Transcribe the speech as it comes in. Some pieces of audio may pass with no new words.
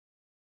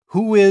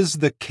Who is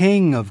the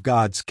king of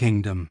God's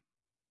kingdom?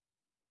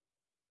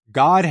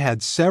 God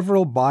had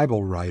several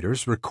Bible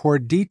writers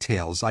record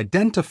details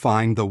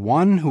identifying the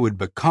one who would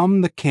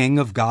become the king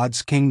of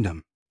God's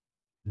kingdom.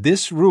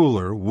 This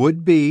ruler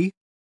would be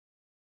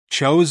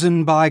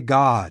chosen by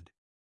God.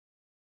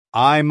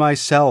 I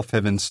myself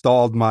have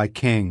installed my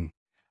king.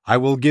 I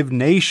will give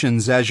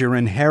nations as your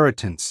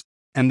inheritance,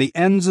 and the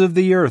ends of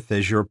the earth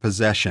as your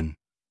possession.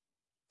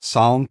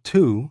 Psalm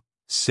 2,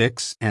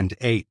 6 and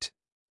 8.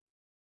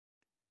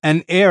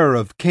 An heir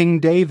of King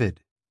David.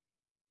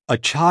 A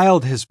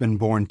child has been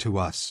born to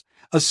us,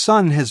 a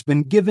son has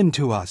been given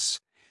to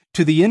us.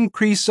 To the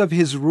increase of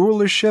his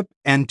rulership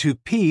and to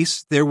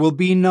peace there will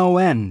be no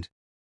end.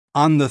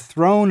 On the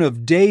throne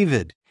of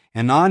David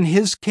and on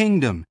his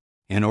kingdom,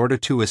 in order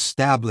to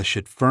establish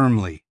it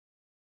firmly.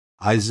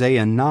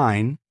 Isaiah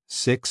 9,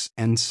 6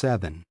 and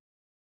 7.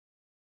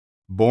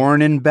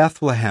 Born in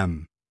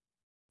Bethlehem.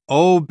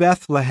 O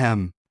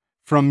Bethlehem,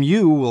 from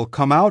you will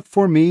come out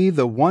for me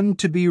the one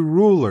to be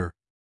ruler.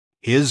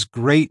 His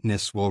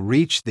greatness will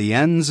reach the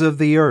ends of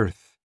the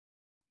earth.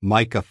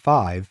 Micah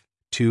 5,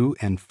 2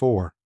 and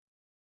 4.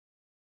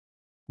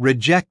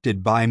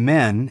 Rejected by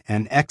men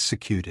and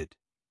executed.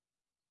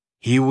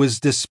 He was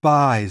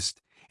despised,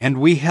 and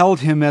we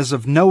held him as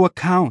of no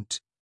account.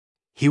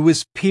 He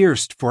was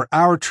pierced for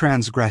our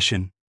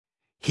transgression.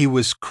 He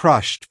was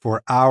crushed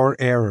for our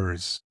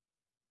errors.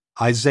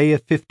 Isaiah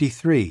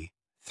 53,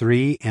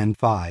 3 and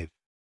 5.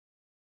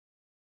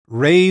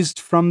 Raised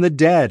from the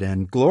dead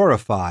and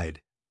glorified.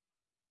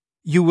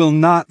 You will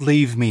not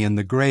leave me in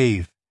the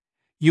grave.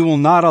 You will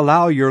not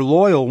allow your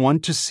loyal one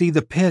to see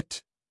the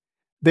pit.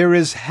 There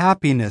is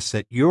happiness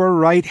at your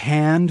right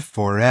hand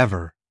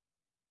forever.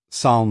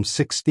 Psalm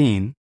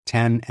 16,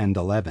 10 and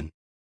 11.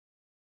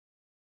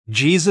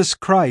 Jesus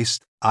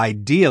Christ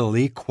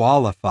ideally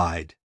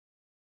qualified.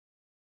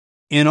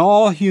 In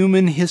all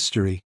human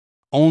history,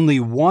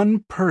 only one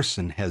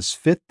person has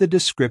fit the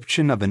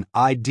description of an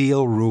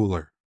ideal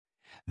ruler.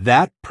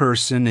 That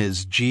person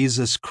is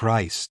Jesus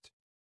Christ.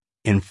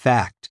 In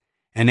fact,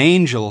 an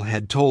angel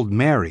had told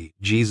Mary,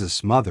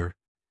 Jesus' mother,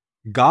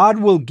 God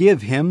will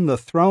give him the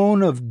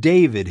throne of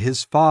David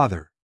his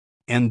father,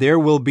 and there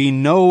will be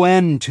no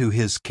end to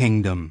his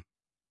kingdom.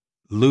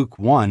 Luke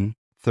 1,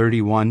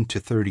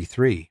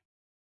 31-33.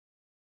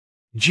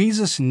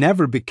 Jesus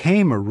never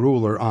became a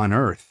ruler on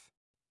earth.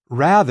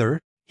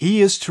 Rather, he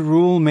is to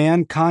rule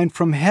mankind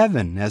from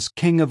heaven as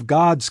king of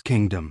God's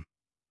kingdom.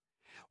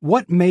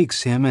 What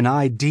makes him an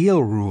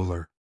ideal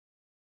ruler?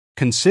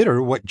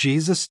 Consider what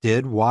Jesus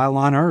did while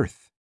on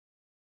earth.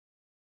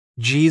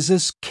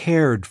 Jesus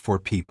cared for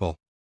people.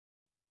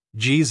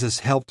 Jesus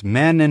helped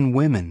men and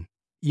women,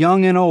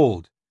 young and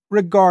old,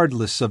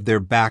 regardless of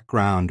their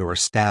background or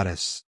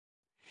status.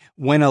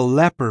 When a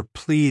leper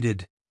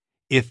pleaded,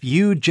 "If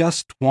you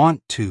just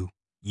want to,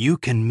 you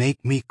can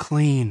make me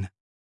clean,"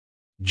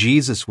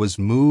 Jesus was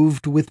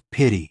moved with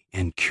pity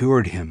and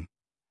cured him.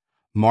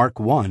 Mark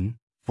 1,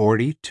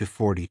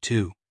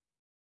 40-42.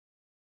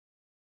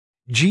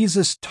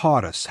 Jesus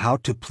taught us how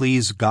to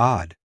please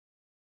God.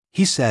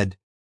 He said,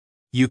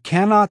 "You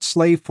cannot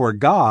slave for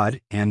God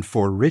and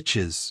for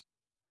riches."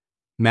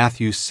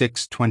 Matthew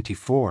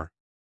 6:24.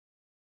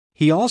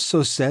 He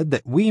also said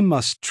that we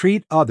must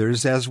treat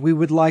others as we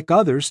would like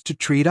others to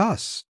treat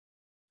us,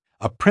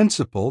 a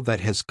principle that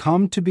has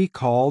come to be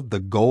called the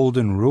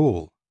Golden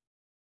Rule.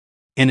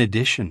 In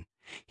addition,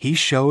 he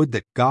showed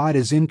that God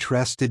is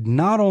interested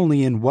not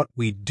only in what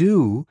we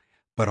do,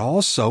 but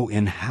also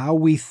in how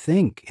we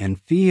think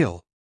and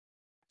feel.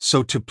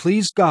 So to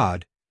please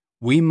God,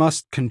 we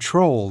must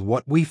control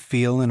what we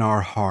feel in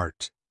our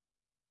heart.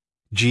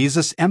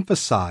 Jesus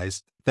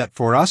emphasized that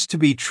for us to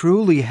be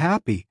truly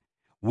happy,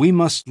 we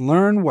must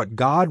learn what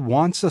God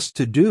wants us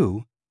to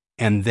do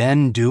and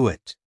then do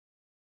it.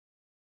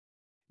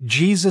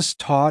 Jesus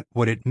taught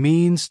what it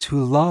means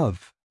to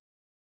love.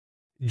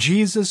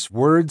 Jesus'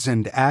 words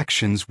and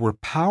actions were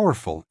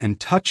powerful and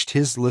touched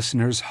his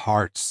listeners'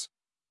 hearts.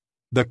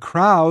 The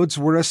crowds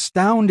were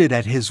astounded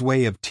at his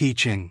way of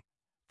teaching,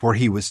 for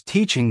he was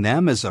teaching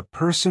them as a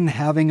person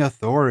having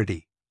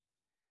authority.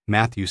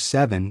 Matthew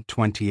 7,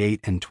 28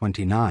 and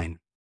 29.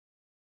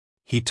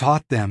 He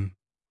taught them,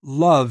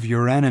 "Love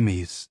your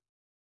enemies."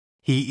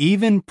 He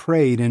even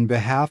prayed in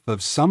behalf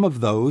of some of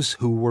those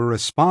who were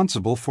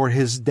responsible for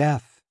his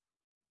death.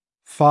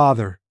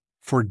 "Father,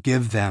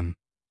 forgive them,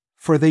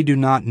 for they do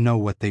not know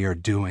what they are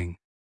doing."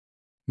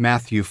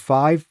 Matthew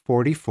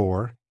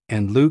 5:44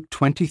 and Luke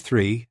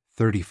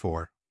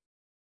 23:34.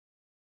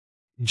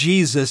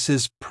 Jesus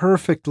is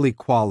perfectly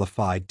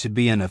qualified to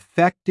be an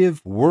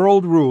effective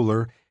world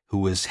ruler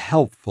who is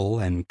helpful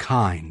and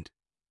kind.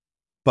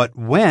 But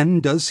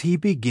when does he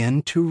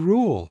begin to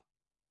rule?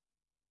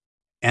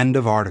 End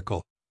of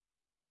article.